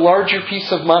eat the larger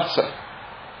piece of matzah.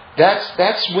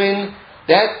 That's when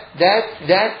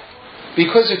that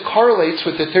because it correlates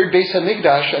with the third Beis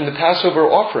HaMikdash and the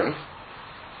Passover offering,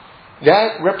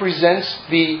 that represents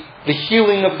the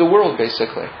healing of the world,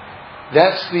 basically.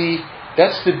 That's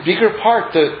the bigger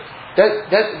part.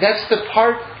 That's the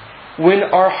part when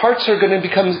our hearts are going to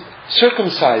become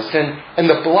circumcised, and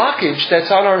the blockage that's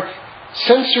on our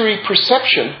sensory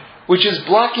perception, which is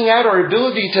blocking out our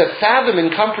ability to fathom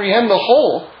and comprehend the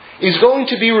whole, is going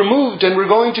to be removed, and we're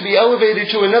going to be elevated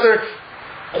to another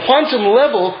quantum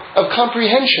level of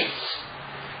comprehension.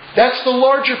 That's the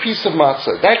larger piece of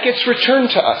matzah. That gets returned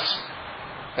to us.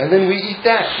 And then we eat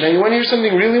that. Now you want to hear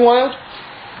something really wild?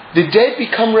 The dead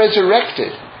become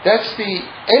resurrected. That's the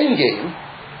end game.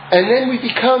 And then we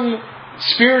become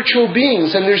spiritual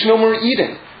beings and there's no more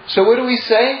eating. So what do we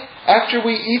say after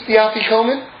we eat the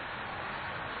afikomen?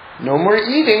 No more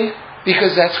eating,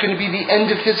 because that's going to be the end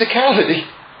of physicality.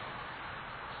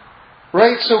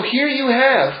 Right? So here you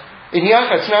have in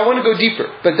Yachatz. Now I want to go deeper,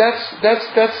 but that's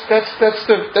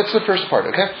the first part.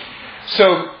 Okay.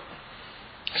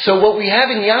 So what we have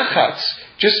in Yachatz,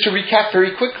 just to recap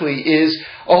very quickly, is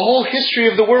a whole history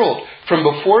of the world from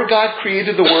before God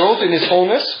created the world in His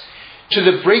wholeness, to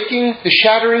the breaking, the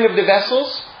shattering of the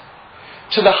vessels,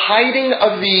 to the hiding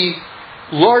of the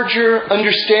larger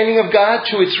understanding of God,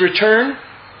 to its return,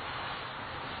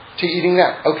 to eating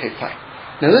that. Okay, fine.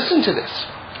 Now listen to this.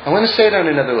 I want to say it on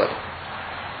another level.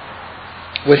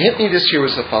 What hit me this year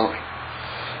was the following.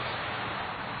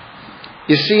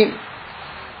 You see,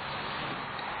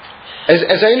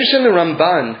 as I understand the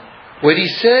Ramban, what he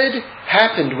said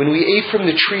happened when we ate from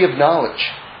the tree of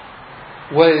knowledge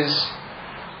was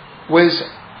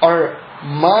our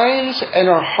minds and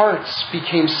our hearts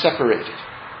became separated.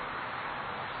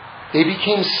 They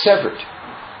became severed.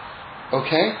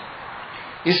 Okay?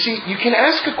 You see, you can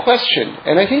ask a question,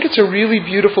 and I think it's a really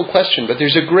beautiful question, but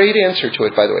there's a great answer to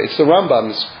it, by the way. It's the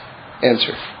Rambam's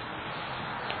answer.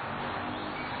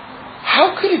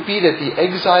 How could it be that the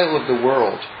exile of the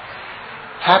world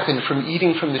happened from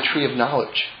eating from the tree of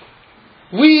knowledge?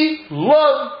 We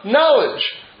love knowledge.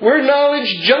 We're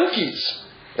knowledge junkies.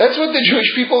 That's what the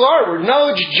Jewish people are. We're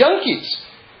knowledge junkies.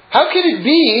 How could it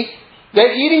be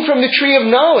that eating from the tree of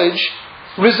knowledge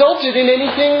resulted in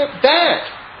anything bad?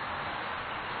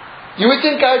 You would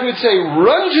think God would say,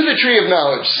 run to the tree of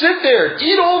knowledge, sit there,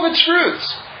 eat all of its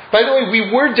fruits. By the way,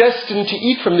 we were destined to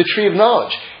eat from the tree of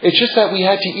knowledge. It's just that we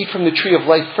had to eat from the tree of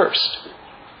life first.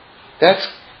 That's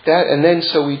that, and then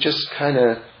so we just kind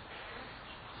of,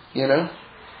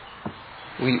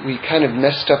 we kind of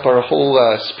messed up our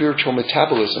whole spiritual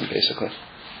metabolism, basically.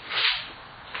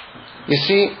 You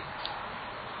see,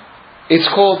 it's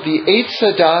called the Eitz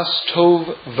Hadas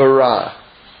Tov V'Ra,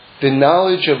 the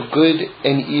knowledge of good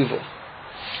and evil.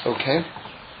 Okay?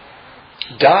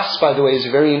 Das, by the way, is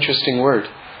a very interesting word.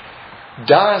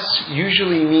 Das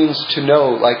usually means to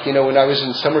know. Like, when I was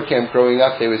in summer camp growing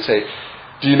up, they would say,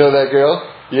 do you know that girl?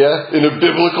 Yeah, in a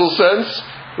biblical sense,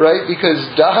 right? Because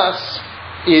das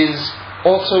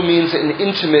also means an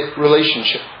intimate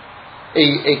relationship,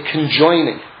 a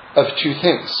conjoining of two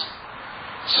things.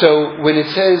 So when it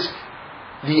says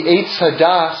the Eitz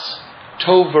Hadas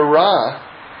Tov V'Ra,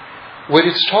 what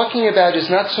it's talking about is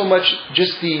not so much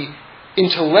just the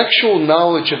intellectual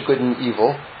knowledge of good and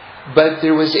evil, but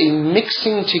there was a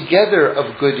mixing together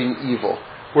of good and evil,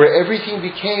 where everything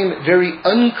became very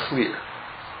unclear.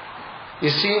 You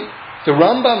see, the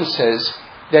Rambam says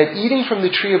that eating from the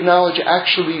tree of knowledge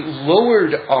actually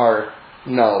lowered our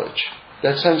knowledge.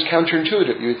 That sounds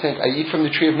counterintuitive. You would think, I eat from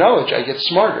the tree of knowledge, I get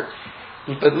smarter.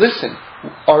 But listen,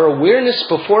 our awareness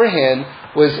beforehand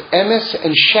was emes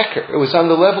and sheker. It was on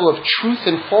the level of truth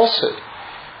and falsehood.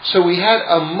 So we had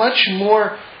a much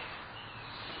more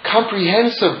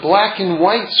comprehensive black and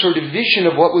white sort of vision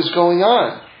of what was going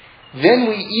on. Then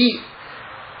we eat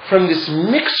from this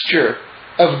mixture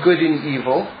of good and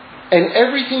evil, and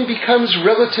everything becomes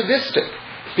relativistic.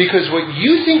 Because what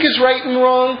you think is right and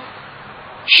wrong,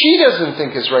 she doesn't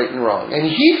think is right and wrong. And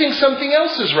he thinks something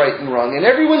else is right and wrong. And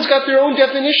everyone's got their own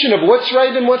definition of what's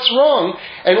right and what's wrong.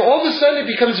 And all of a sudden it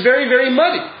becomes very, very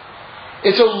muddy.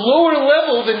 It's a lower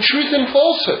level than truth and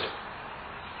falsehood.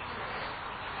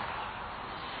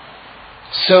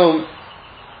 So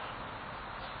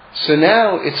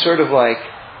now it's sort of like,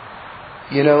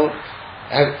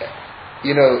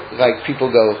 like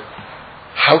people go,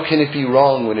 how can it be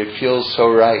wrong when it feels so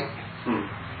right?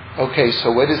 Okay,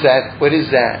 so what is that? What is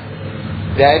that?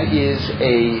 That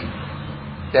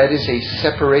is a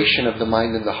separation of the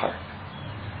mind and the heart.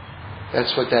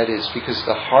 That's what that is. Because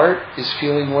the heart is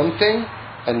feeling one thing,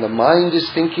 and the mind is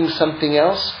thinking something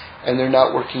else, and they're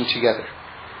not working together.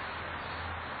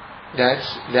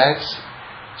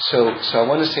 So I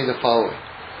want to say the following.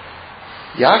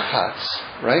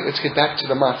 Yachatz, right? Let's get back to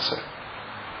the matzah.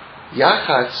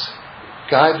 Yachatz,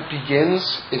 God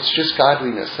begins, it's just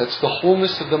godliness. That's the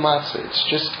wholeness of the matzah. It's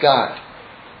just God.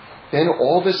 Then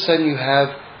all of a sudden you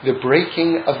have the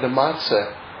breaking of the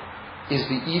matzah is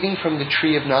the eating from the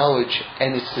tree of knowledge,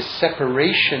 and it's the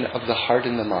separation of the heart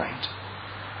and the mind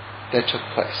that took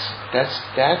place.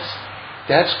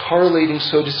 That's correlating,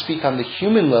 so to speak, on the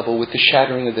human level with the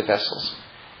shattering of the vessels.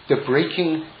 The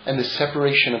breaking and the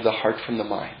separation of the heart from the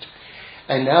mind.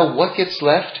 And now what gets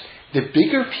left? the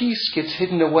bigger piece gets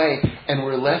hidden away and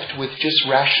we're left with just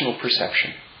rational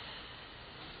perception.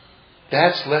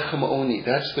 That's lechem oni,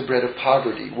 that's the bread of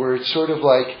poverty, where it's sort of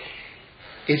like,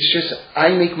 it's just, I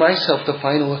make myself the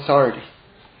final authority.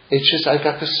 It's just, I've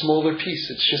got the smaller piece,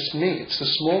 it's just me, it's the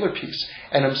smaller piece,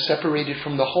 and I'm separated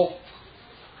from the whole.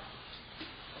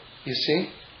 You see?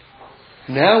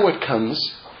 Now what comes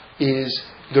is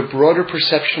the broader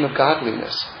perception of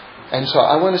godliness. And so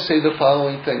I want to say the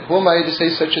following thing. Who am I to say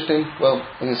such a thing? Well,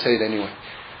 I'm going to say it anyway.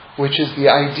 Which is the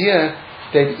idea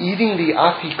that eating the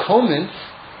afikomen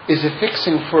is a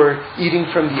fixing for eating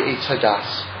from the Eitz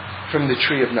Hadas, from the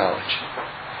tree of knowledge.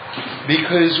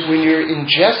 Because when you're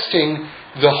ingesting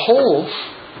the whole,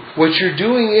 what you're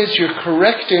doing is you're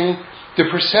correcting the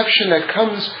perception that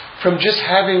comes from just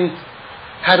having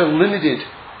had a limited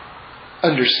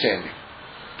understanding.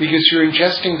 Because you're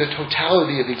ingesting the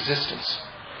totality of existence.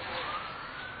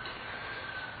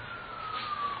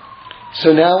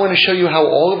 So now I want to show you how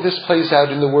all of this plays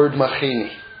out in the word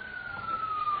macheni.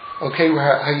 Okay,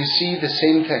 how you see the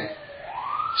same thing.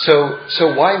 So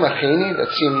why macheni?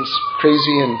 That seems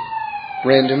crazy and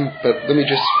random, but let me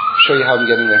just show you how I'm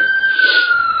getting there.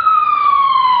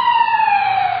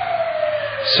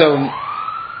 So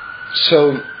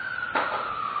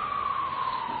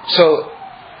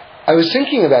I was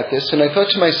thinking about this and I thought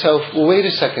to myself, well, wait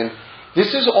a second.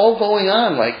 This is all going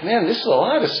on. Like, man, this is a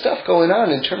lot of stuff going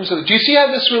on in terms of... Do you see how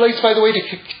this relates, by the way, to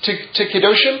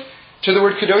Kedoshim? To the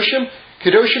word Kedoshim?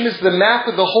 Kedoshim is the map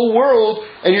of the whole world,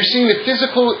 and you're seeing the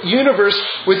physical universe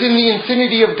within the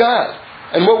infinity of God.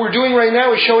 And what we're doing right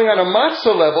now is showing on a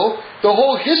matzah level the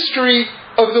whole history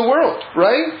of the world,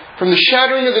 right? From the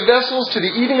shattering of the vessels to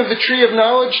the eating of the tree of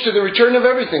knowledge to the return of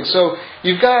everything. So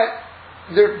you've got...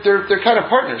 They're kind of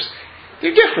partners.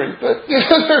 They're different, but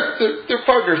they're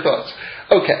partner thoughts.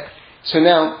 Okay, so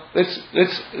now let's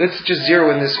just zero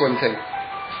in this one thing.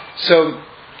 So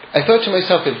I thought to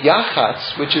myself, if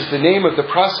Yachatz, which is the name of the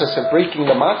process of breaking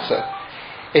the matzah,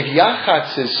 if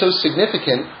Yachatz is so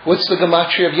significant, what's the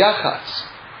gematria of Yachatz?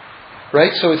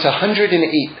 Right? So it's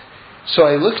 108. So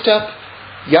I looked up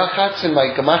Yachatz in my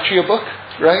gematria book,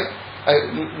 right?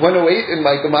 108 in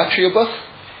my gematria book,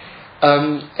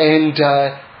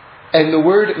 and the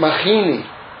word macheni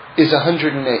is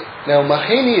 108. Now,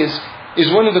 macheni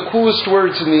is one of the coolest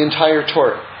words in the entire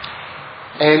Torah.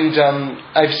 And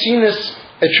I've seen this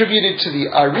attributed to the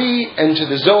Ari and to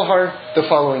the Zohar, the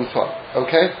following thought.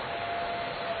 Okay?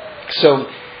 So,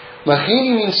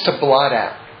 macheni means to blot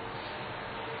out.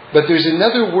 But there's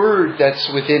another word that's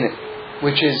within it,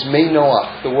 which is Mei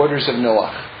Noach, the waters of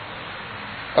Noach.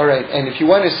 Alright, and if you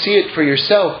want to see it for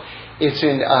yourself, it's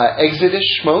in Exodus,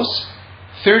 Shmos,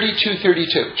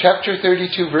 32:32. Chapter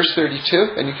 32, verse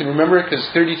 32. And you can remember it because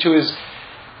 32 is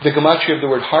the gematria of the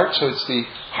word heart. So it's the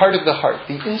heart of the heart,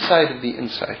 the inside of the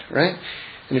inside, right?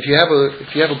 And if you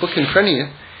have a book in front of you,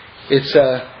 it's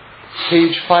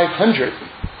page 500.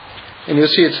 And you'll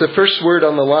see it's the first word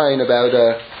on the line about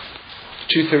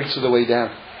 2/3 of the way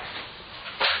down.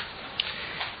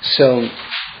 So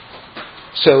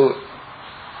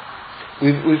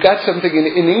we've got something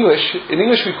in English. In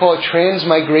English we call it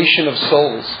transmigration of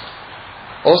souls,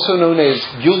 also known as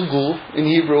Gilgul in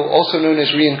Hebrew, also known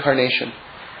as reincarnation.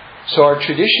 So our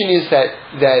tradition is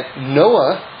that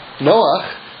Noach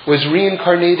was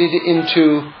reincarnated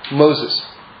into Moses.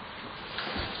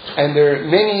 And there are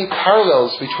many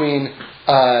parallels between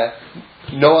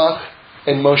Noach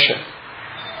and Moshe.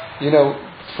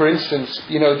 For instance,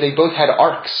 they both had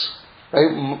arks.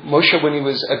 Right? Moshe, when he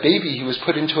was a baby, he was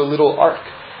put into a little ark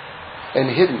and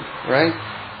hidden, right?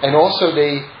 And also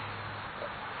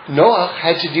Noach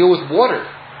had to deal with water,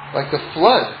 like the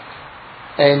flood.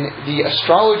 And the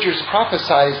astrologers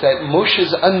prophesied that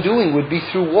Moshe's undoing would be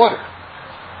through water.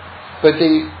 But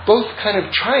they both kind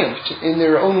of triumphed in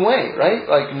their own way, right?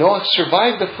 Like Noach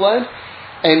survived the flood,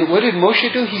 and what did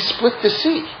Moshe do? He split the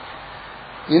sea.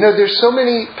 There's so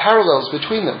many parallels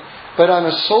between them. But on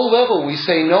a soul level, we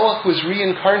say Noach was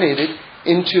reincarnated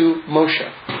into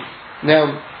Moshe.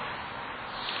 Now,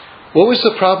 what was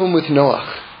the problem with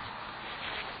Noach?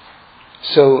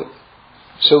 So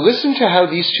listen to how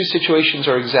these two situations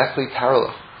are exactly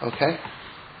parallel, okay?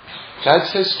 God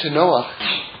says to Noach,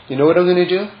 you know what I'm going to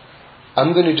do?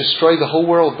 I'm going to destroy the whole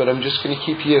world, but I'm just going to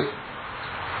keep you.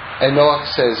 And Noach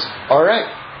says, all right,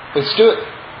 let's do it.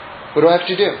 What do I have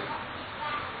to do?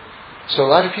 So a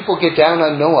lot of people get down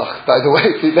on Noach, by the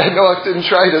way, that Noach didn't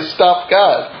try to stop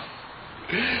God.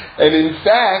 And in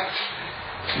fact,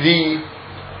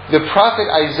 the prophet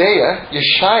Isaiah,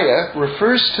 Yeshaya,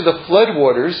 refers to the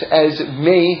floodwaters as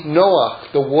Mei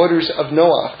Noach, the waters of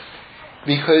Noach,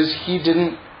 because he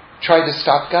didn't try to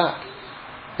stop God.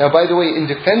 Now, by the way, in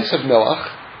defense of Noach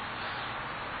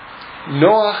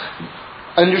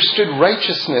understood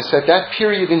righteousness at that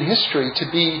period in history to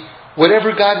be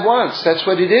whatever God wants. That's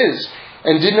what it is.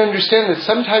 And didn't understand that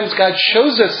sometimes God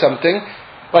shows us something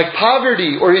like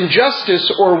poverty or injustice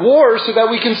or war so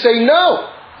that we can say no.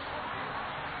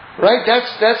 Right?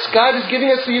 That's God is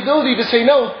giving us the ability to say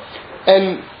no.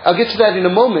 And I'll get to that in a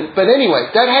moment. But anyway,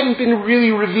 that hadn't been really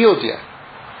revealed yet.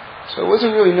 So it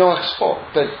wasn't really Noach's fault.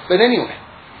 But anyway.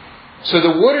 So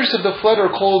the waters of the flood are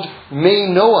called Mei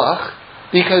Noach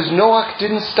because Noach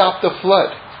didn't stop the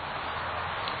flood.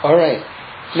 Alright.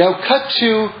 Now cut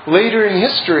to later in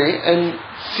history and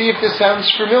see if this sounds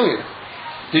familiar.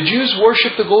 The Jews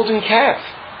worship the golden calf.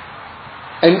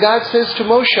 And God says to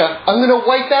Moshe, I'm going to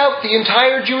wipe out the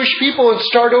entire Jewish people and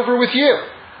start over with you.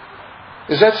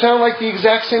 Does that sound like the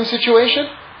exact same situation?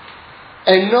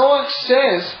 And Moshe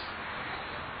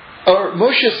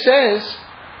says,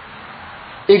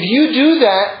 if you do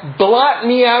that, blot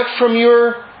me out from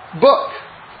your book.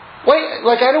 Wait,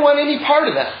 I don't want any part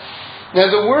of that. Now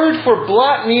the word for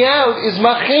blot me out is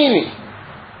macheni.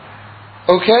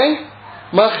 Okay?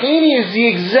 Macheni is the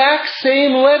exact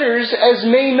same letters as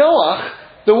Mei Noach,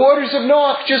 the waters of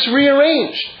Noach, just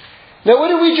rearranged. Now what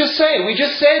did we just say? We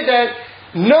just said that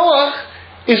Noach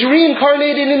is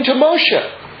reincarnated into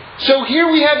Moshe. So here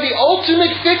we have the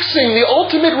ultimate fixing, the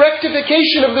ultimate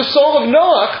rectification of the soul of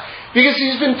Noach, because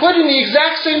he's been put in the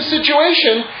exact same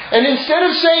situation, and instead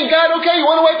of saying, God, okay, you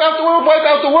want to wipe out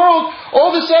the world,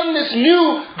 all of a sudden this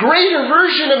new, greater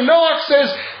version of Noach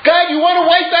says, God, you want to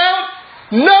wipe out?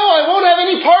 No, I won't have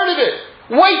any part of it.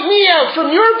 Wipe me out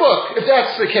from your book, if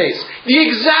that's the case. The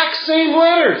exact same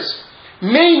letters.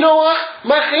 Mei Noach,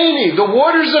 Macheni, the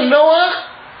waters of Noach,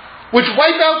 which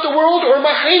wipe out the world, or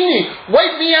Macheni,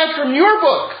 wipe me out from your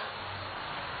book.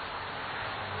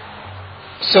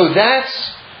 So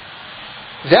that's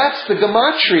the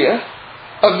gematria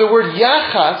of the word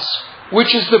Yachatz,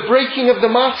 which is the breaking of the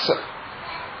matzah.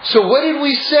 So what did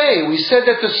we say? We said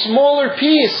that the smaller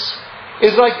piece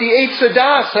is like the Eitz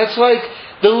Hadas. That's like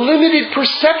the limited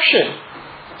perception.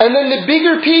 And then the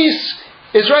bigger piece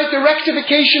is, right, the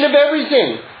rectification of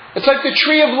everything. It's like the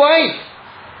tree of life.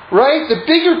 Right? The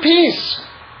bigger piece.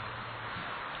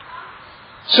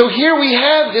 So here we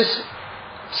have this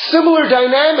similar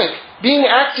dynamic being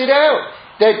acted out.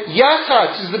 That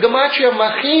Yachatz is the gematria of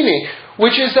Machini,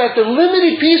 which is that the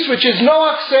limited piece, which is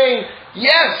Noach saying,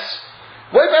 yes,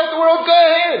 wipe out the world, go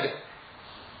ahead.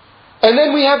 And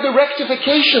then we have the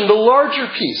rectification, the larger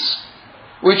piece,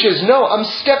 which is, no, I'm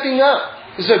stepping up.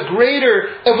 There's a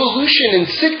greater evolution in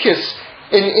Tzidkis,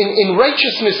 in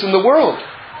righteousness in the world.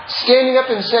 Standing up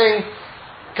and saying,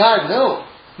 God, no,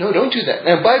 don't do that.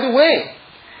 Now, by the way,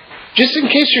 just in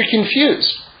case you're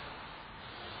confused,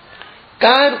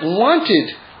 God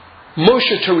wanted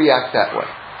Moshe to react that way.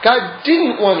 God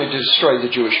didn't want to destroy the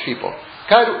Jewish people.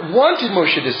 God wanted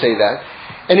Moshe to say that.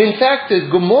 And in fact, the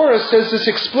Gemara says this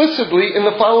explicitly in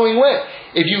the following way.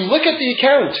 If you look at the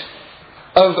account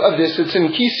of this, it's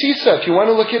in Ki Sisa, if you want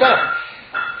to look it up.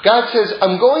 God says,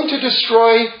 I'm going to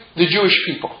destroy the Jewish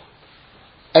people.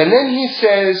 And then He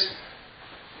says,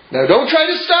 now don't try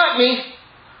to stop me.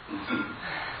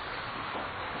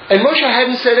 And Moshe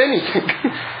hadn't said anything.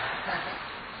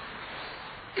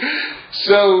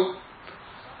 So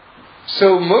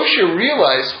Moshe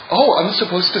realized, I'm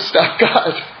supposed to stop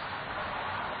God.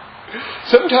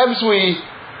 Sometimes we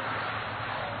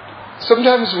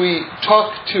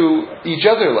talk to each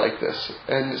other like this,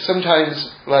 and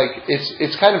sometimes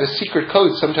it's kind of a secret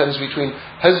code sometimes between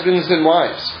husbands and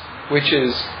wives, which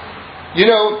is,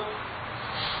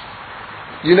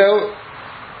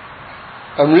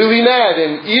 I'm really mad,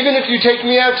 and even if you take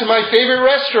me out to my favorite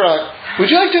restaurant, would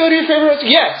you like to go to your favorite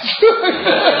restaurant? Yes.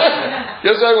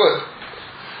 Yes, I would.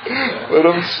 But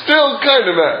I'm still kind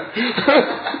of mad.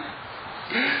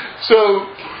 So,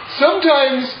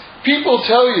 sometimes people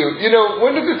tell you,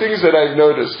 one of the things that I've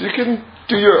noticed, you can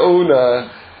do your own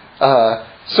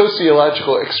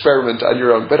sociological experiment on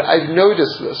your own, but I've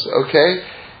noticed this, okay?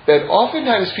 That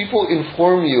oftentimes people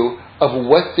inform you of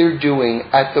what they're doing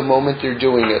at the moment they're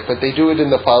doing it, but they do it in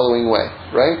the following way,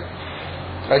 right?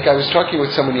 Like I was talking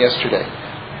with someone yesterday,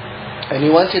 and he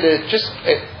wanted to just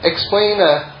explain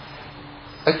a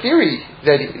theory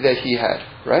that he had,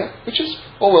 right? Which is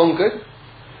all well and good.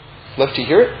 Love to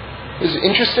hear it. It was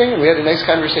interesting, and we had a nice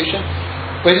conversation.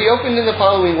 But he opened in the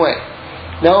following way.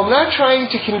 Now, I'm not trying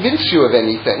to convince you of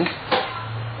anything.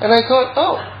 And I thought,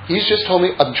 He's just told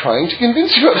me, I'm trying to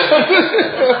convince you of something.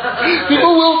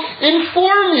 People will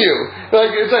inform you.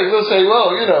 It's like they'll say, well,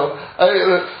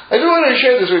 I do want to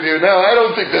share this with you. Now, I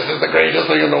don't think this is the greatest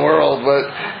thing in the world,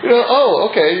 but,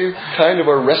 okay, you kind of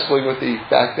are wrestling with the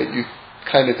fact that you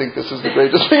kind of think this is the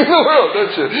greatest thing in the world,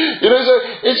 don't you? So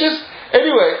it's just,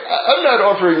 anyway, I'm not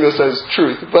offering this as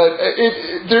truth, but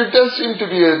there does seem to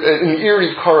be an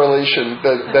eerie correlation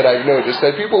that I've noticed,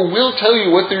 that people will tell you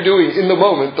what they're doing in the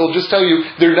moment. They'll just tell you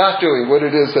they're not doing what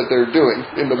it is that they're doing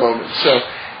in the moment. So,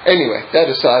 anyway, that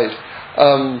aside,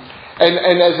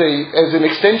 and as an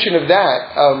extension of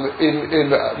that,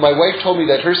 my wife told me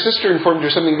that her sister informed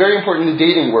her something very important in the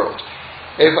dating world.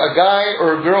 If a guy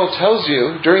or a girl tells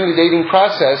you during the dating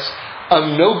process,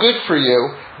 I'm no good for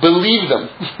you, believe them.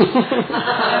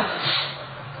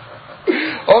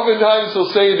 Oftentimes they'll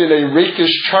say it in a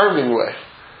rakish, charming way,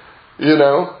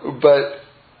 but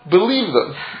believe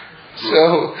them.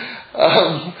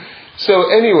 So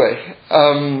anyway,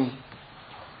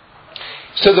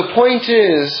 so the point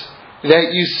is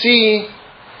that you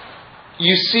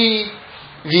see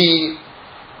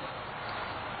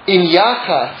in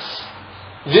Yachas,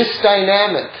 this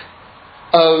dynamic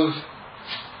of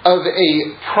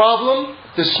a problem,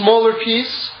 the smaller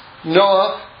piece,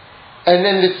 Noah, and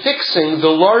then the fixing, the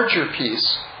larger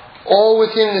piece, all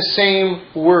within the same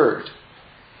word.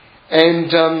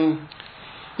 And,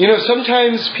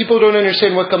 sometimes people don't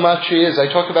understand what Gematria is. I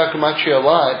talk about Gematria a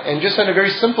lot, and just on a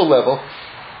very simple level,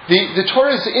 the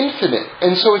Torah is infinite,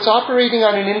 and so it's operating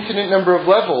on an infinite number of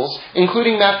levels,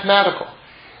 including mathematical.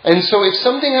 And so if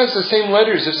something has the same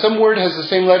letters, if some word has the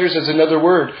same letters as another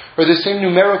word, or the same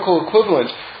numerical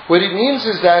equivalent, what it means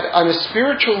is that on a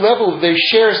spiritual level, they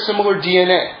share a similar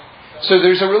DNA. So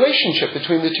there's a relationship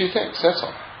between the two things, that's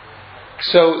all.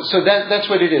 So that's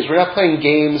what it is. We're not playing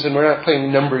games and we're not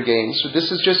playing number games. So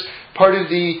this is just part of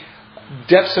the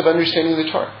depths of understanding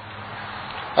the Torah.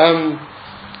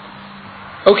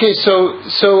 Okay, so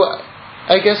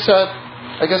I guess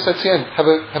that's the end. Have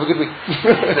a good week.